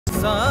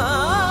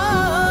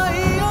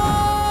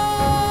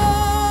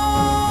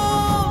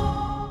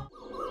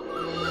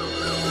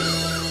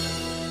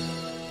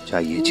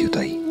चाहिए चिउ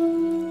ताई,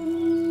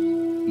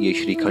 ये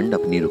श्रीखंड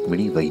अपनी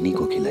रुक्मिणी वहिनी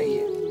को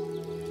खिलाइए।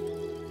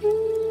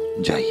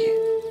 जाइए।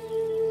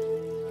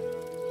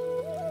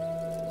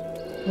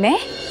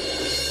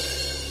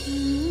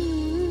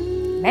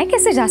 मैं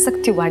कैसे जा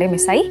सकती हूँ वाड़े में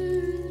साई?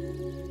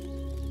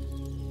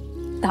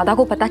 दादा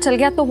को पता चल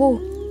गया तो वो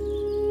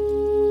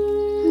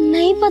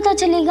नहीं पता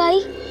चलेगा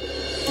ही।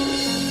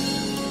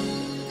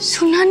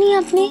 सुना नहीं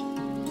आपने,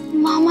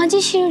 मामा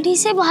जी शिरडी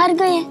से बाहर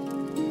गए हैं।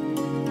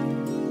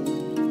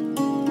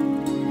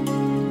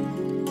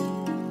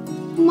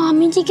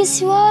 मामी जी के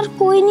सिवा और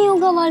कोई नहीं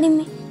होगा वाड़ी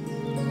में।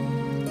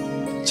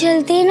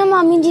 चलते हैं ना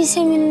मामी जी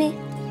से मिलने,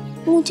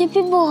 मुझे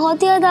भी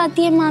बहुत याद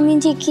आती है मामी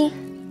जी की।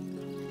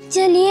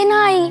 चलिए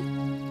ना आई,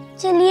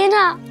 चलिए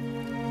ना।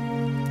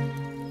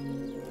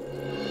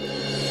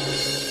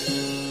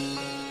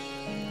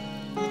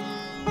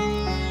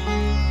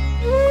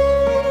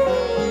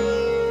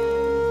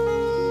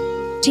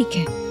 ठीक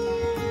है,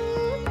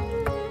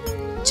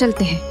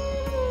 चलते हैं।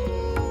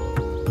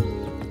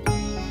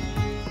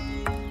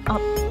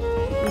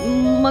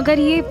 मगर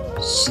ये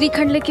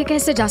श्रीखंड लेके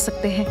कैसे जा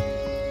सकते हैं?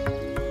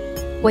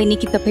 वहीनी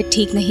की तबीयत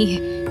ठीक नहीं है,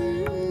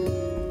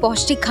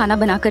 पौष्टिक खाना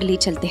बनाकर ले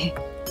चलते हैं।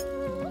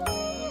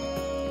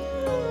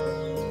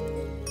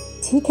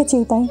 ठीक है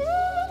चिउ ताई,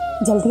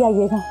 जल्दी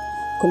आइएगा।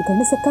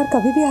 कुलकर्णी सरकार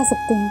कभी भी आ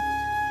सकते हैं।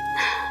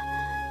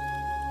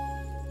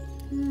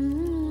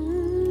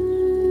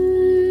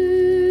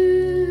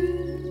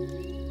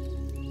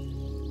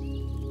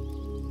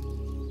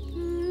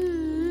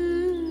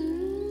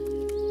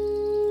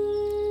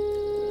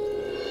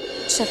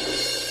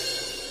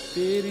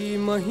 तेरी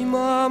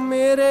महिमा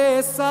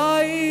मेरे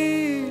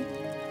साई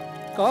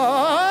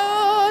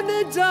कौन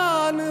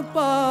जान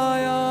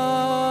पाया।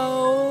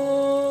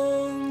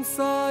 ओम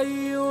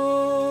साई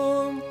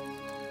ओम,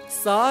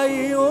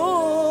 साई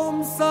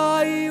ओम,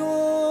 साई ओम।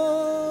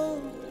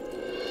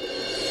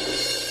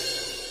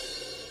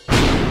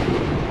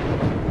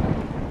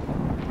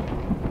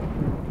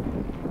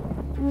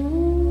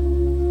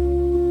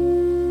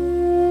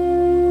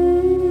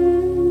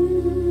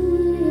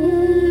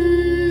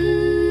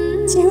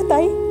 चिउ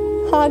ताई,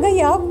 आ गई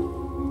आप?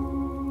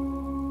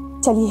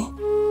 चलिए,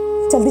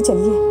 जल्दी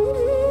चलिए।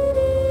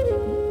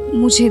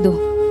 मुझे दो,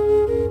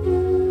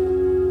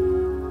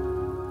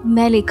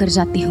 मैं लेकर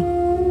जाती हूँ।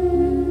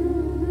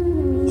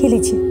 ये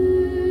लीजिए।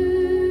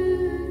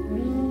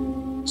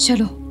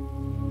 चलो।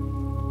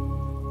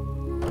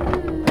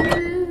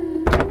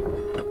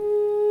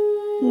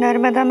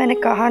 नर्मदा, मैंने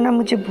कहा ना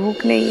मुझे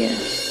भूख नहीं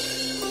है।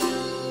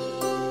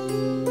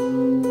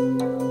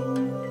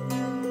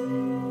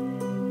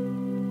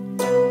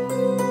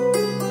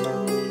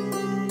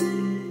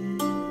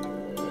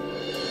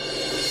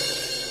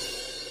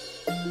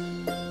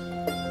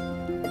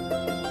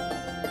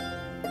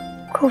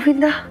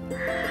 गोविंदा,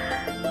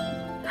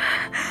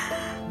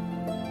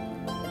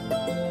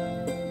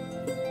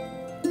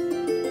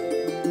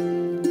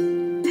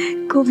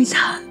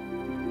 गोविंदा,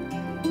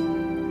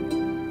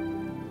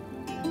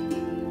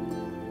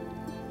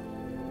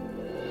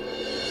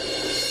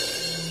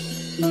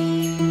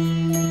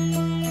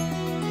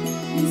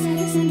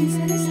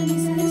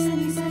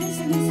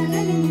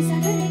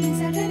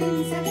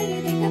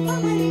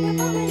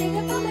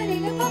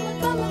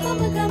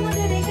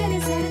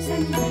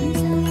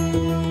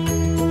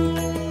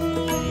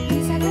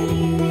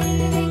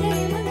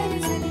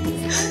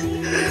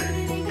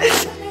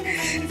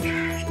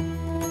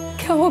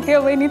 क्या हो गया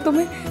वहीनी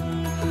तुम्हें?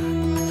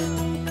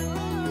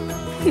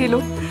 P low,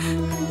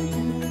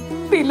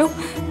 P low,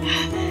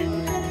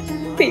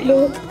 P low.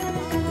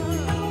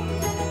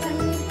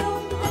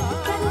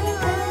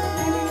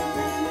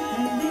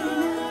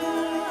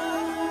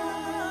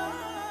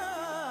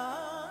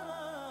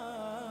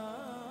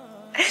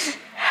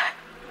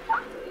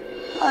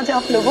 आज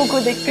आप लोगों को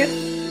देखकर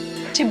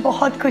मुझे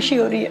बहुत खुशी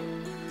हो रही है।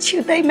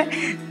 चिउ ताई,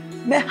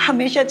 मैं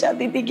हमेशा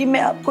चाहती थी कि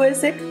मैं आपको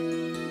ऐसे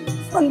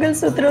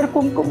मंगलसूत्र और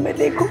कुमकुम में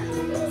देखूं।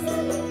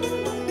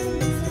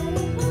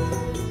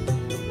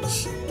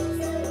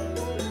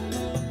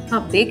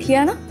 आप देख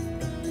लिया ना,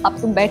 अब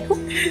तुम बैठो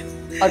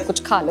और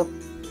कुछ खा लो।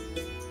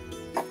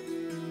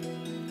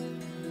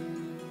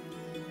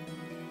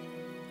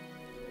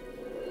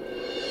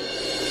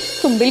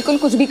 तुम बिल्कुल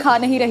कुछ भी खा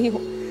नहीं रही हो।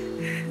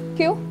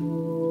 क्यों?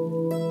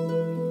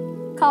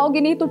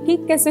 खाओगी नहीं तो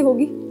ठीक कैसे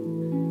होगी?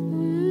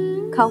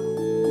 खाओ।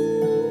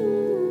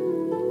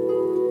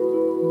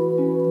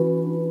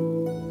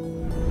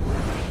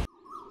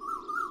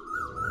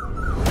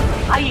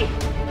 आइए,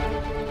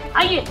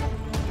 आइए,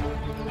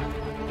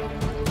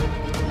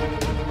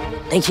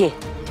 देखिए।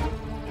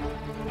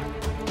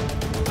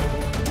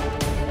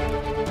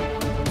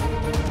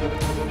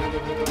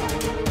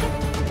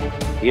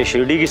 ये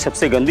शिरडी की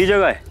सबसे गंदी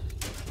जगह है,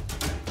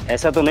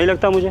 ऐसा तो नहीं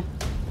लगता मुझे।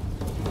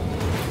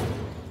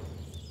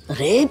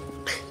 अरे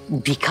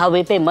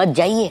दिखावे पे मत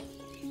जाइए।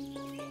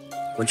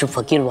 वो जो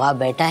फकीर वहां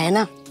बैठा है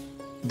ना,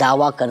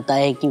 दावा करता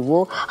है कि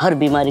वो हर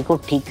बीमारी को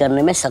ठीक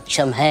करने में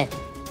सक्षम है।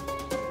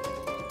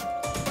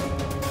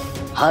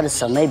 हर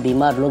समय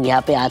बीमार लोग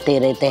यहाँ पे आते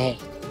रहते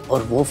हैं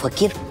और वो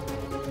फकीर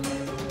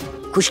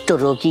कुष्ठ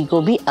रोगी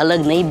को भी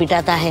अलग नहीं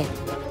बिठाता है,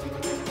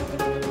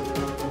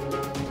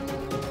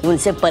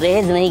 उनसे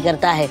परहेज नहीं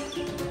करता है,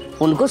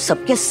 उनको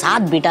सबके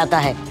साथ बिठाता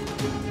है।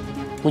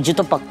 मुझे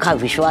तो पक्का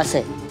विश्वास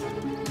है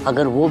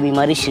अगर वो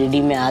बीमारी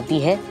शिरडी में आती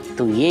है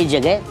तो ये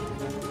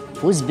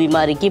जगह उस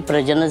बीमारी की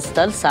प्रजनन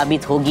स्थल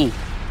साबित होगी।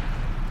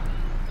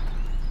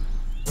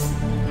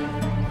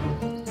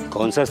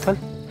 कौन सा स्थल?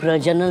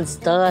 प्रजनन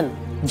स्थल,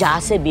 जहाँ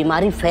से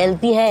बीमारी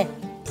फैलती है।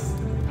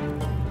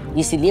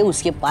 इसलिए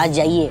उसके पास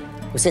जाइए,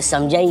 उसे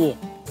समझाइए,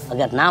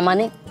 अगर ना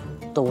माने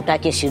तो उठा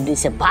के शिरडी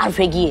से बाहर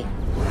फेंकिए।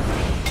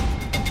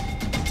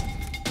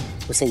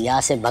 उसे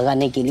यहाँ से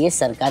भगाने के लिए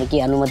सरकार की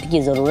अनुमति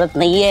की जरूरत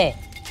नहीं है।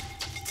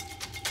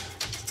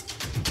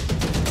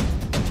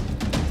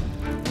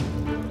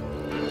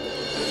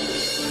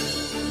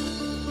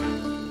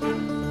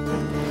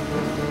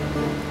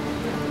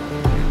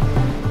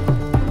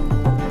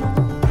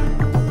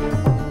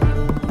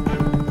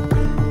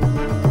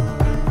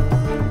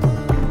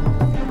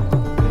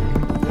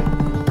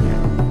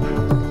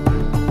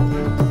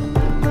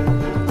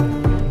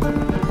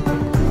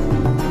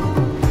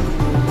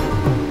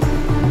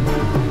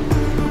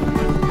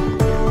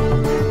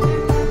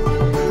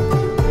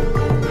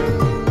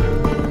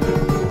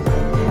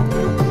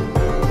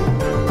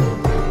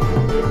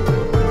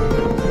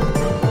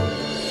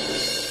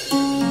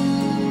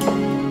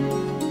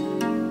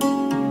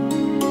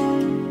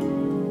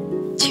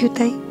 चिउ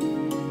ताई,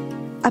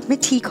 अब मैं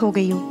ठीक हो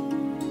गई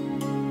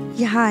हूँ।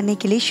 यहाँ आने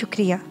के लिए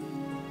शुक्रिया।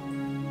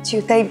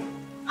 चिउ ताई,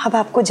 अब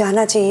आपको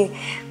जाना चाहिए।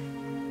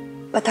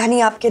 पता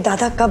नहीं आपके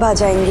दादा कब आ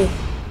जाएंगे।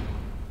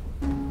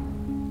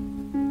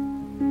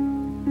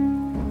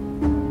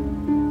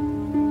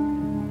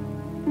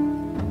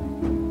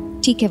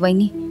 ठीक है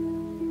वाहिनी,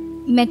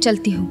 मैं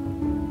चलती हूँ,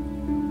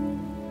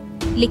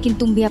 लेकिन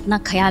तुम भी अपना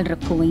ख्याल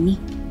रखो वाहिनी।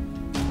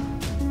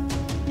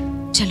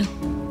 चलो।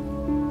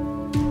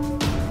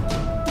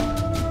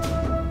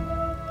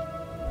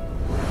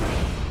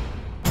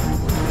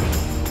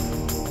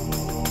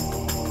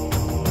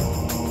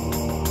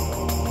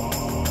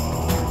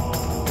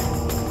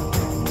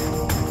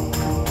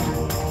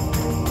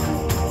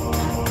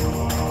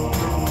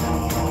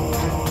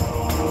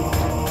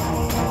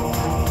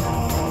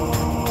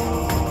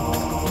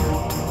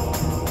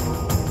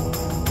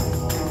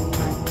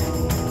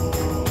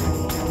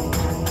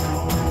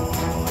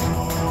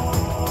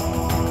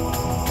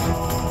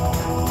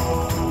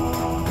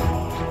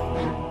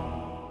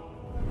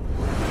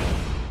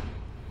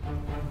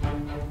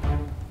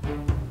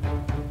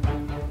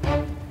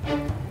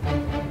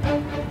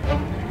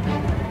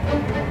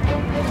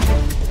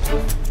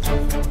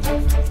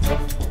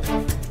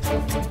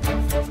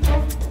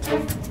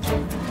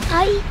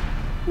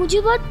 मुझे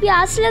बहुत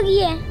प्यास लगी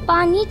है,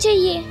 पानी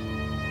चाहिए।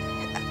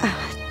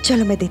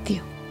 चलो मैं देती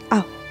हूँ,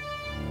 आओ।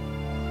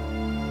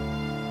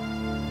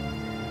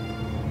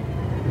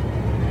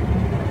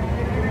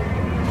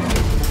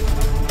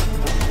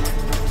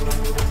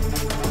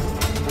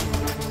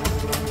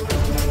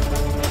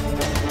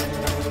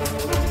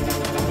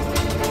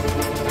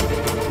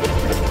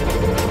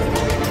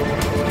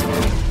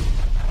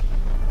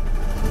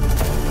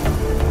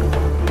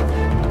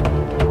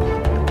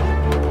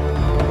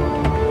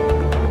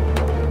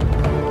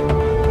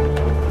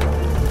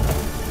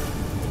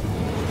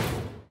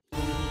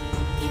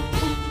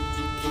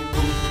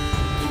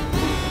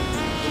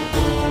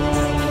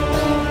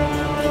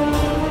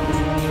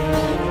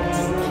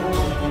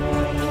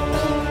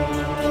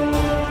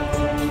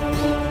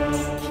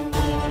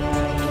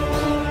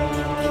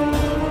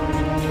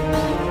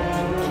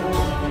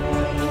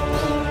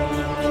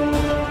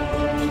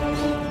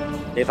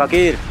 ए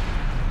फकीर,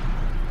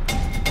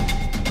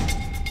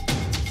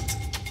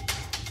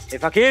 ए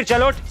फकीर,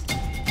 चल उठ,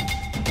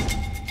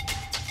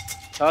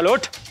 चल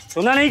उठ,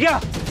 सुना नहीं क्या?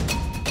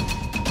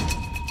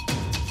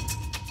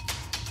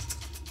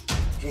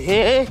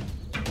 ये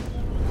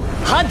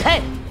हद है।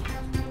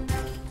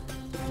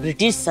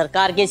 ब्रिटिश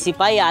सरकार के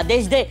सिपाही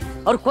आदेश दे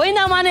और कोई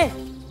ना माने।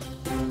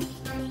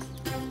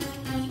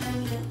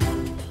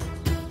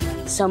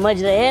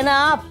 समझ रहे हैं ना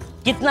आप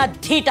कितना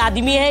ढीठ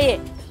आदमी है ये?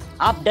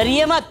 आप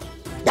डरिए मत,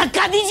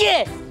 धक्का दीजिए।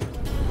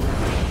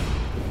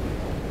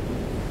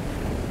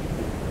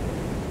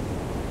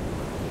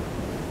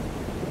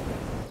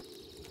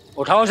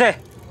 उठाओ उसे।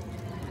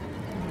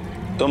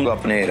 तुम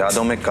अपने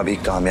इरादों में कभी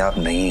कामयाब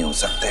नहीं हो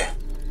सकते।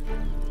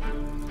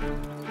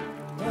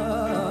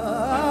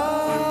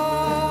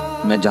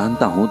 मैं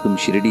जानता हूं तुम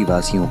शिरडी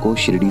वासियों को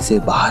शिरडी से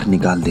बाहर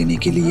निकाल देने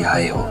के लिए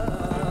आए हो,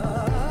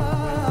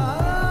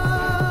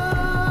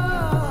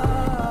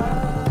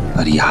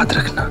 पर याद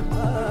रखना,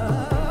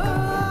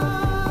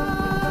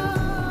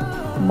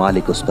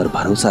 मालिक उस पर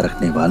भरोसा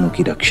रखने वालों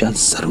की रक्षा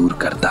जरूर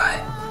करता है,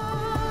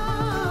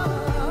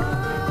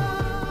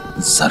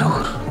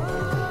 जरूर।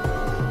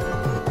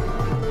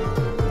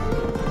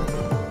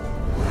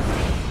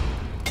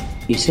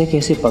 इसे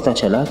कैसे पता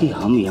चला कि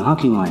हम यहां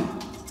क्यों आए?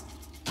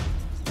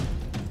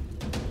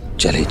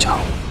 चले जाओ,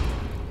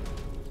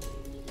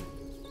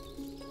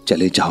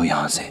 चले जाओ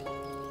यहां से।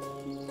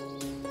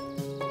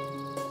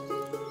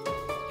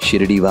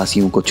 शिरडी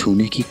वासियों को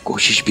छूने की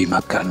कोशिश भी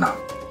मत करना।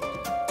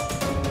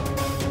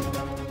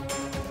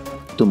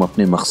 तुम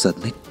अपने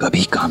मकसद में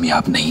कभी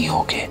कामयाब नहीं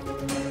होगे।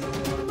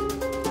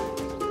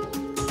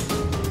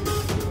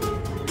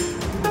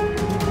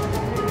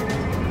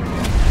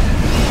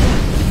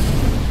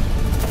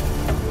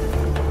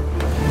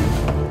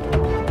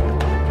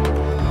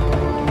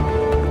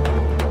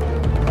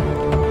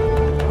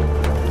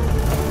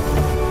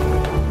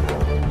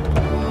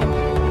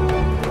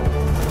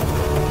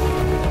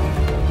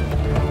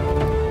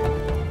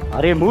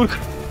 अरे मूर्ख,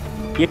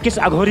 ये किस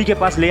अघोरी के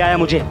पास ले आया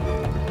मुझे?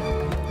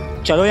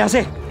 चलो यहां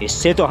से,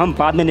 इससे तो हम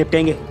बाद में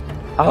निपटेंगे।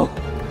 आओ।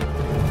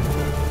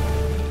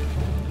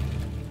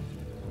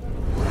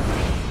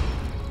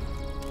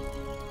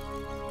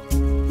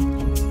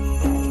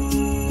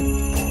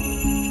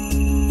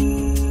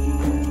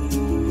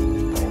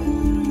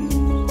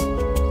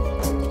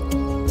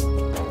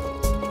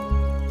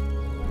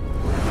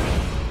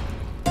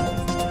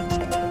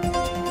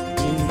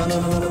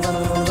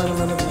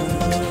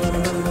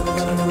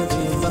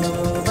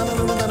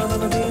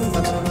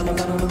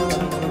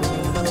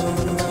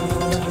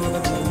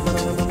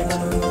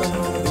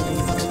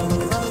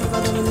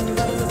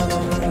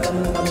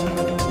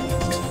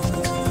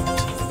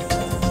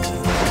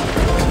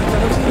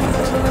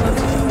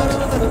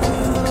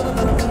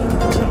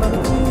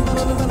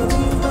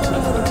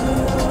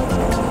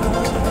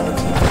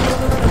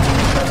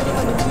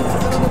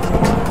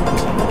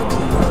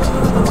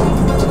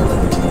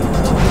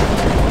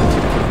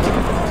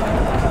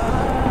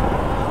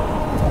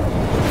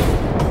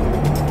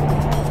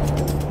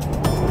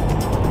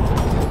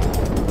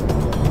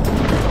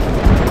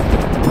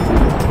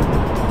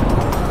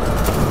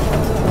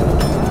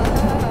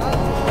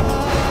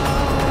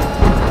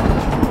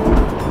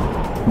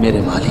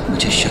 मेरे मालिक,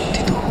 मुझे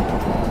शक्ति दो,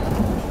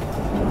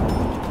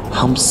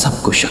 हम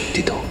सबको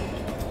शक्ति दो।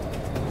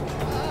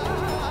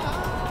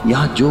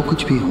 यहां जो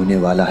कुछ भी होने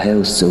वाला है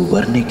उससे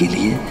उबरने के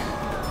लिए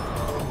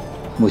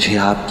मुझे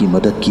आपकी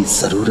मदद की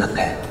जरूरत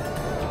है।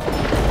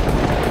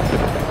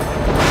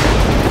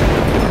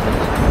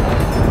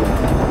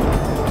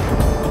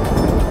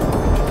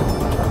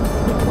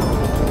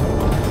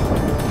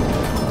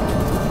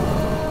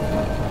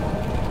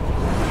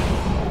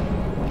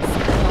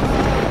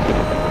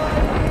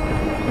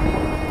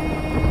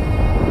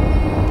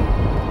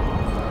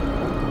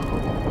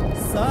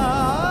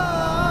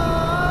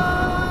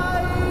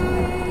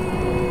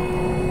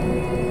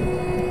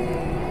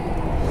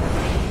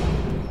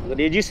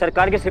 अंग्रेजी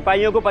सरकार के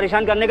सिपाहियों को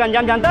परेशान करने का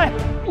अंजाम जानता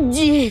है?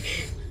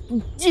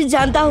 जी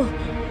जानता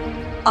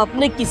हूँ।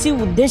 अपने किसी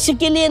उद्देश्य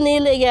के लिए नहीं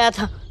ले गया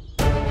था।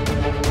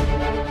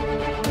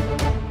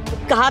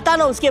 कहा था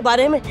ना उसके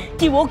बारे में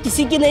कि वो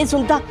किसी की नहीं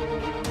सुनता।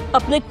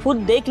 अपने खुद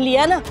देख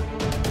लिया ना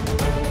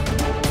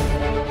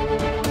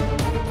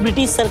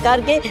ब्रिटिश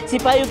सरकार के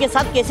सिपाहियों के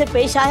साथ कैसे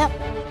पेश आया।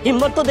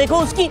 हिम्मत तो देखो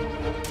उसकी।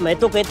 मैं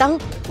तो कहता हूँ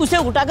उसे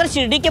उठाकर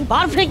शिरडी के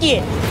बाहर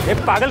फेंकिए।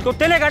 पागल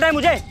कुत्ते ने काटा है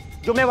मुझे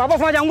जो मैं वापस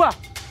वहां जाऊंगा।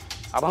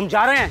 अब हम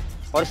जा रहे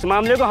हैं और इस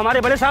मामले को हमारे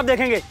बड़े साहब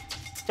देखेंगे।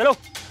 चलो।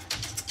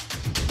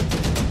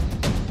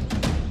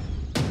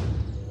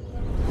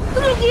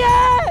 रुकिए!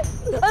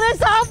 अरे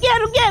साहब क्या,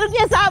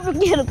 रुकिए साहब,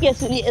 रुकिए।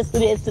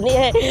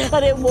 सुनिए।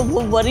 अरे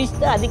वो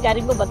वरिष्ठ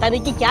अधिकारी को बताने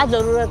की क्या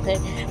जरूरत है।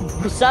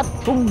 गुस्सा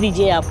थूक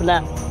दीजिए अपना।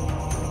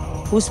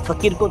 उस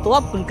फकीर को तो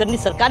आप कुलकर्णी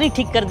सरकार ही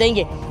ठीक कर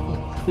देंगे।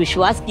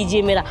 विश्वास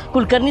कीजिए मेरा,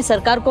 कुलकर्णी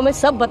सरकार को मैं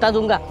सब बता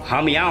दूंगा।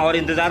 हम यहाँ और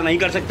इंतजार नहीं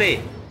कर सकते,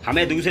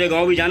 हमें दूसरे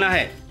गांव भी जाना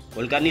है।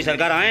 कुलकर्णी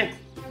सरकार आए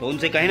तो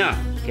उनसे कहना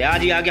कि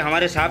आज ही आके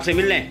हमारे साहब से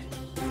मिल लें।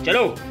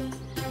 चलो।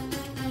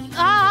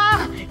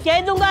 कह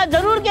दूंगा,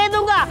 जरूर कह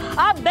दूंगा,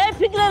 आप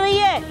बेफिक्र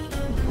रहिए।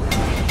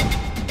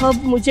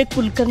 अब मुझे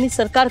कुलकर्णी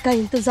सरकार का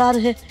इंतजार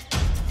है।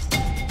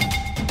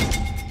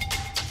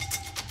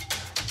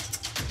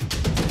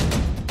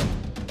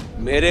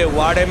 मेरे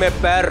वाड़े में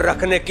पैर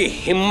रखने की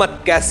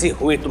हिम्मत कैसी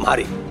हुई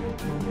तुम्हारी?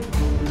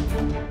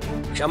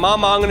 क्षमा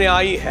मांगने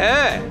आई है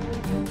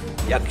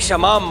या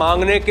क्षमा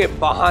मांगने के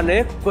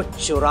बहाने कुछ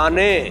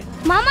चुराने?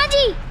 मामा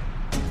जी,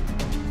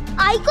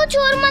 आई को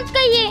चोर मत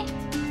कहिए।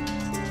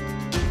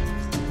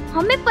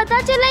 हमें पता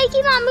चला है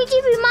कि मामी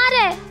जी बीमार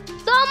है,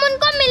 तो हम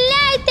उनको मिलने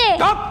आए थे।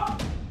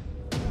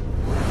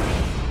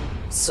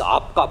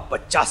 सांप का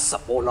बच्चा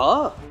सपोला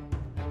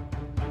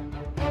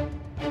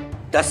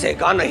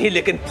डसेगा नहीं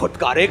लेकिन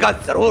फुटकारेगा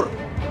जरूर।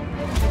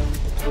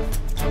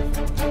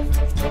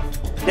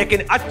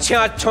 लेकिन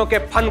अच्छों के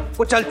फन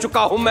कुचल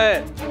चुका हूं मैं।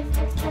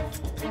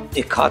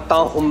 दिखाता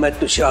हूं मैं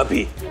तुझे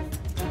अभी।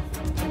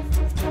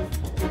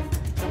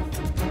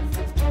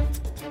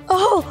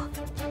 ओह,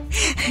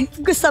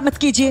 गुस्सा मत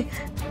कीजिए,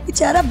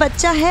 बेचारा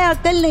बच्चा है,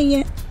 अकल नहीं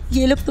है।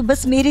 ये लोग तो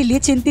बस मेरे लिए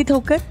चिंतित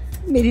होकर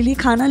मेरे लिए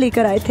खाना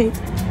लेकर आए थे।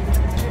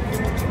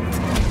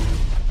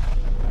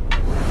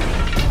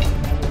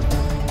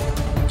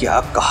 क्या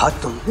कहा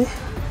तुमने?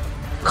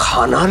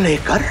 खाना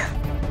लेकर?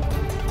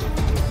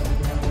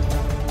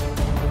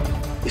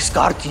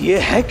 इसका अर्थ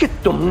यह है कि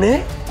तुमने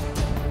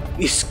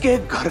इसके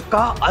घर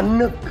का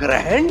अन्न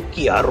ग्रहण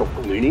किया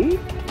रुक्मिणी?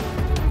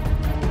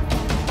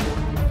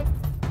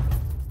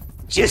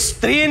 जिस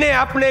स्त्री ने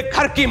अपने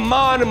घर की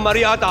मान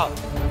मर्यादा,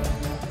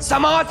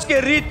 समाज के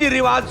रीति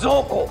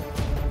रिवाजों को,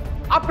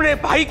 अपने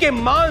भाई के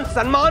मान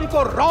सम्मान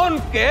को रौन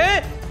के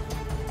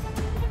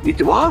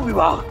विधवा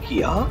विवाह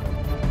किया,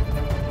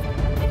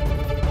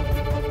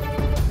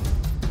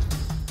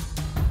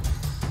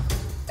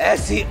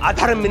 ऐसी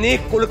अधर्मिनी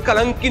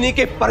कुलकलंकिनी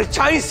के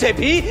परछाई से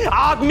भी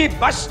आदमी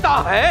बचता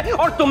है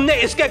और तुमने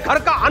इसके घर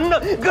का अन्न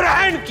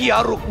ग्रहण किया।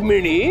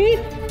 रुक्मिणी,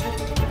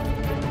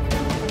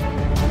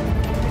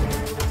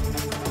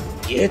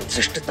 ये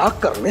धृष्टता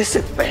करने से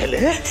पहले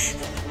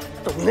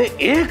तुमने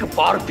एक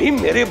बार भी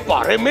मेरे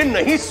बारे में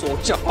नहीं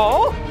सोचा?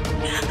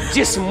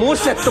 जिस मुंह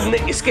से तुमने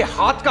इसके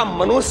हाथ का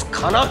मनुष्य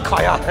खाना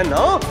खाया है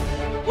ना,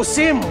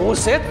 उसी मुंह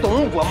से तुम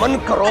वमन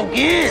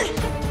करोगी।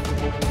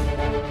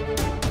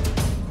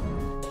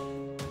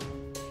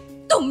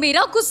 तुम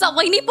मेरा गुस्सा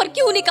वहीनी पर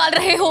क्यों निकाल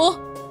रहे हो?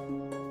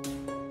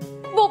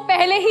 वो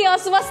पहले ही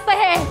अस्वस्थ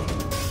है।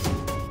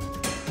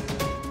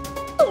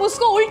 तुम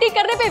उसको उल्टी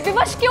करने पे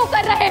विवश क्यों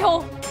कर रहे हो?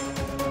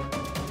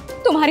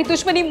 तुम्हारी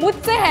दुश्मनी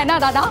मुझसे है ना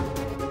दादा?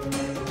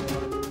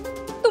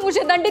 तुम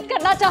मुझे दंडित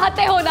करना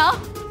चाहते हो ना?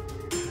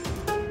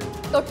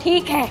 तो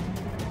ठीक है,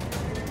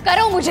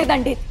 करो मुझे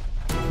दंडित।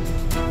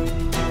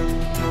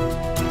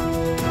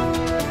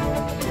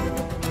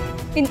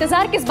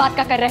 इंतजार किस बात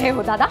का कर रहे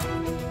हो दादा?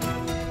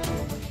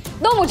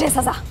 दो मुझे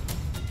सजा,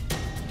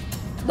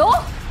 दो।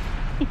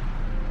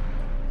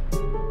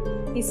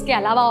 इसके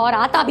अलावा और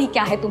आता भी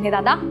क्या है तुम्हें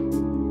दादा?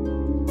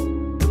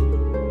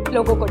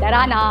 लोगों को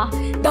डराना,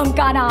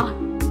 धमकाना,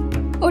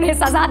 उन्हें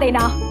सजा देना,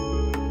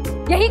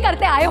 यही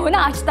करते आए हो ना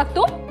आज तक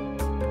तुम?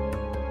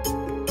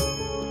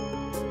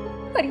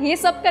 पर ये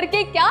सब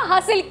करके क्या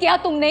हासिल किया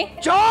तुमने?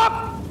 चुप!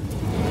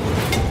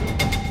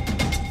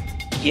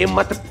 ये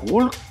मत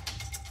भूल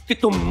कि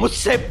तुम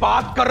मुझसे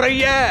बात कर रही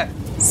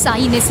है।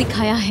 साई ने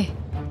सिखाया है,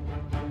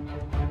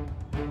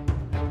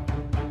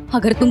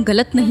 अगर तुम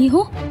गलत नहीं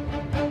हो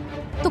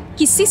तो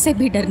किसी से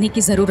भी डरने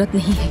की जरूरत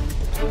नहीं है।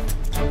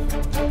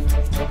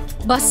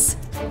 बस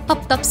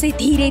अब तब से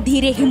धीरे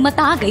धीरे हिम्मत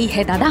आ गई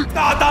है दादा।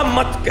 दादा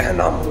मत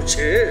कहना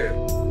मुझे,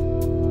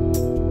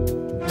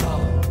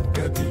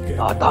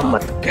 दादा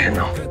मत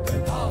कहना।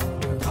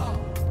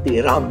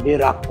 तेरा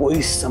मेरा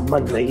कोई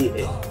संबंध नहीं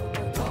है,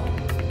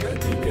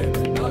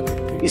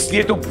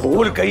 इसलिए तू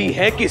भूल गई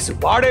है कि इस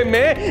बाड़े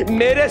में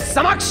मेरे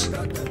समक्ष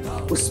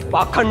उस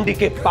पाखंडी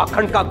के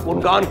पाखंड का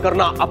गुणगान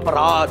करना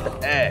अपराध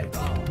है।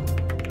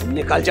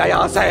 निकल जा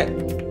यहां से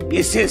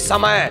इसी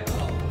समय,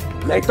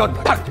 नहीं तो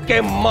धक्के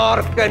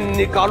मार के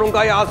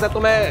निकालूंगा यहां से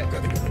तुम्हें।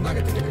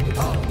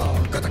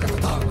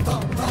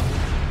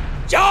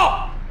 जाओ।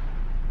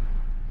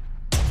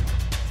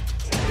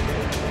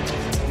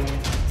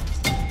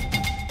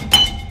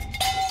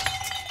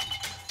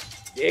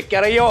 देख क्या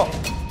रही हो?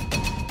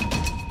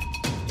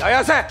 जाओ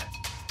यहां से।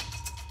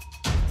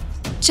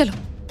 चलो।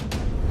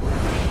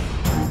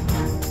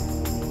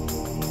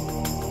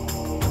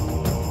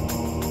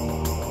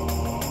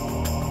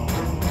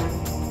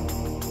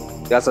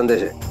 क्या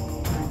संदेश है?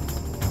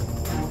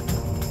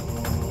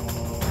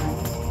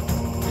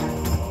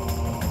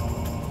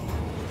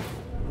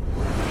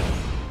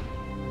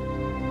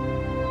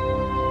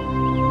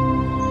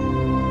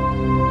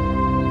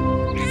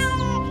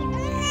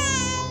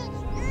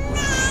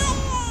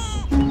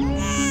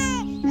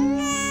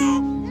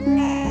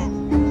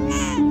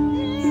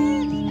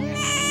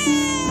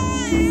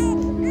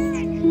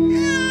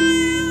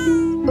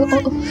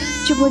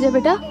 चुप हो जा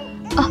बेटा।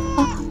 आ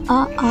आ आ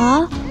आ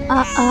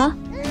आ आ।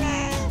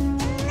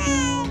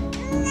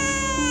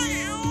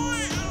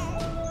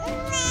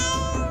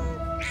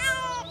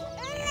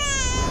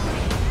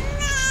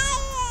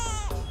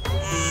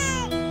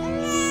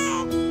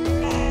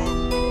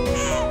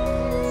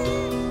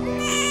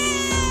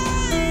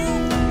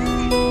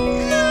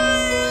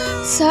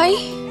 साई,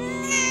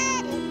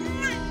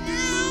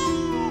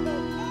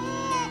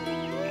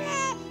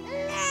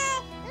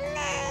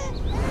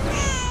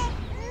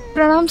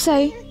 प्रणाम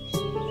साई।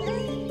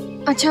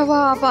 अच्छा हुआ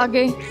आप आ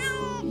गए।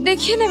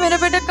 देखिए ना मेरा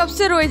बेटा कब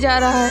से रोए जा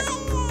रहा है।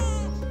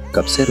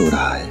 कब से रो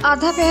रहा है?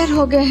 आधा पैर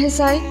हो गया है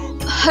साई,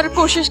 हर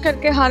कोशिश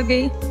करके हार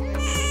गई।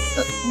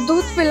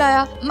 दूध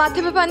पिलाया,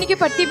 माथे पे पानी की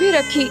पट्टी भी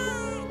रखी,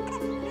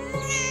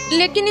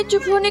 लेकिन ये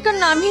चुप होने का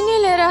नाम ही नहीं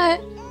ले रहा है।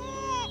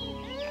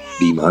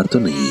 बीमार तो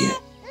नहीं है?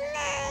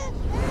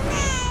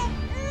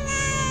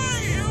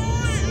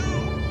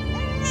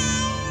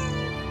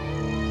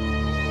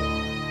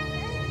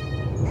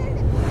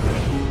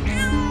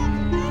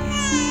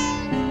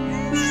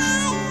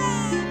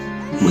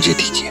 मुझे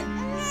दीजिए।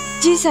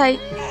 जी साई।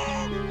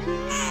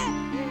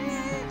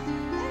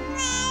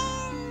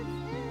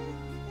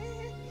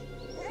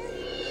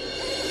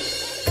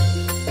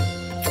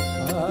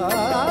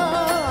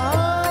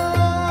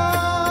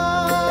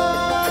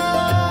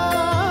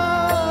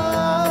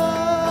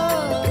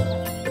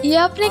 ये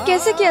आपने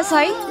कैसे किया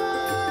साई?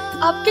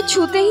 आपके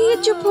छूते ही ये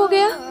चुप हो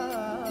गया?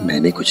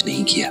 मैंने कुछ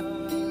नहीं किया।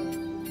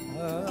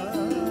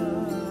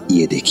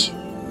 ये देखिए,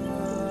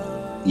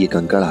 ये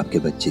कंकड़ आपके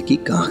बच्चे की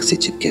कांख से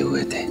चिपके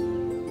हुए थे,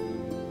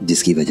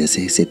 जिसकी वजह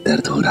से इसे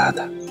दर्द हो रहा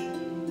था।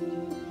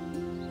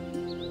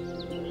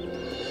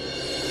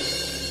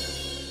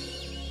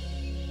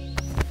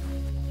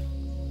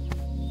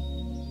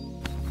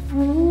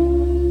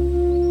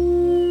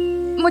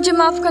 मुझे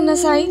माफ करना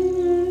साई,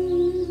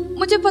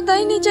 मुझे पता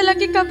ही नहीं चला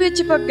कि कब ये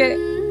चिपक गए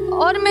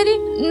और मेरी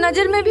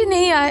नजर में भी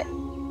नहीं आए।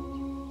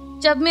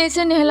 जब मैं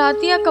इसे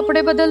नहलाती या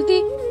कपड़े बदलती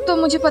तो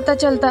मुझे पता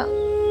चलता,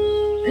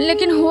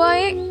 लेकिन हुआ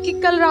है कि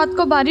कल रात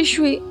को बारिश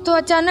हुई तो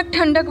अचानक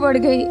ठंडक बढ़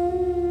गई,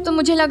 तो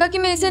मुझे लगा कि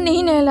मैं इसे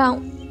नहीं नहलाऊं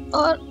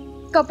और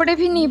कपड़े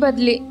भी नहीं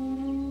बदले।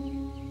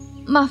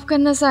 माफ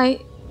करना साई।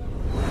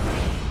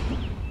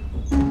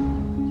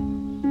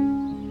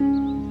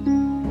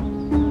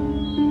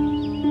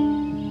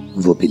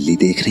 वो बिल्ली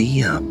देख रही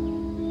हैं आप?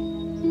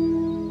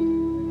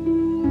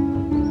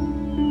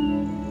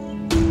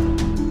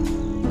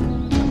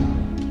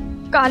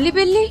 काली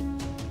बिल्ली?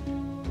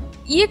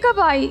 ये कब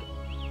आई?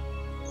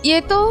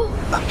 ये तो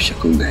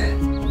अपशकुन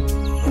है।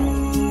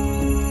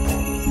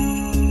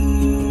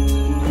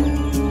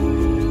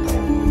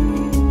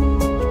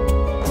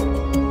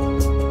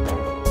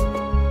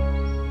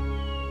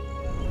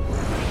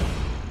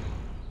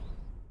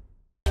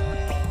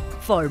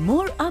 For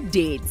more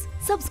updates,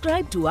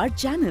 subscribe to our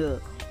channel,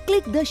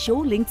 click the show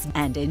links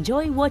and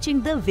enjoy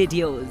watching the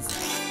videos.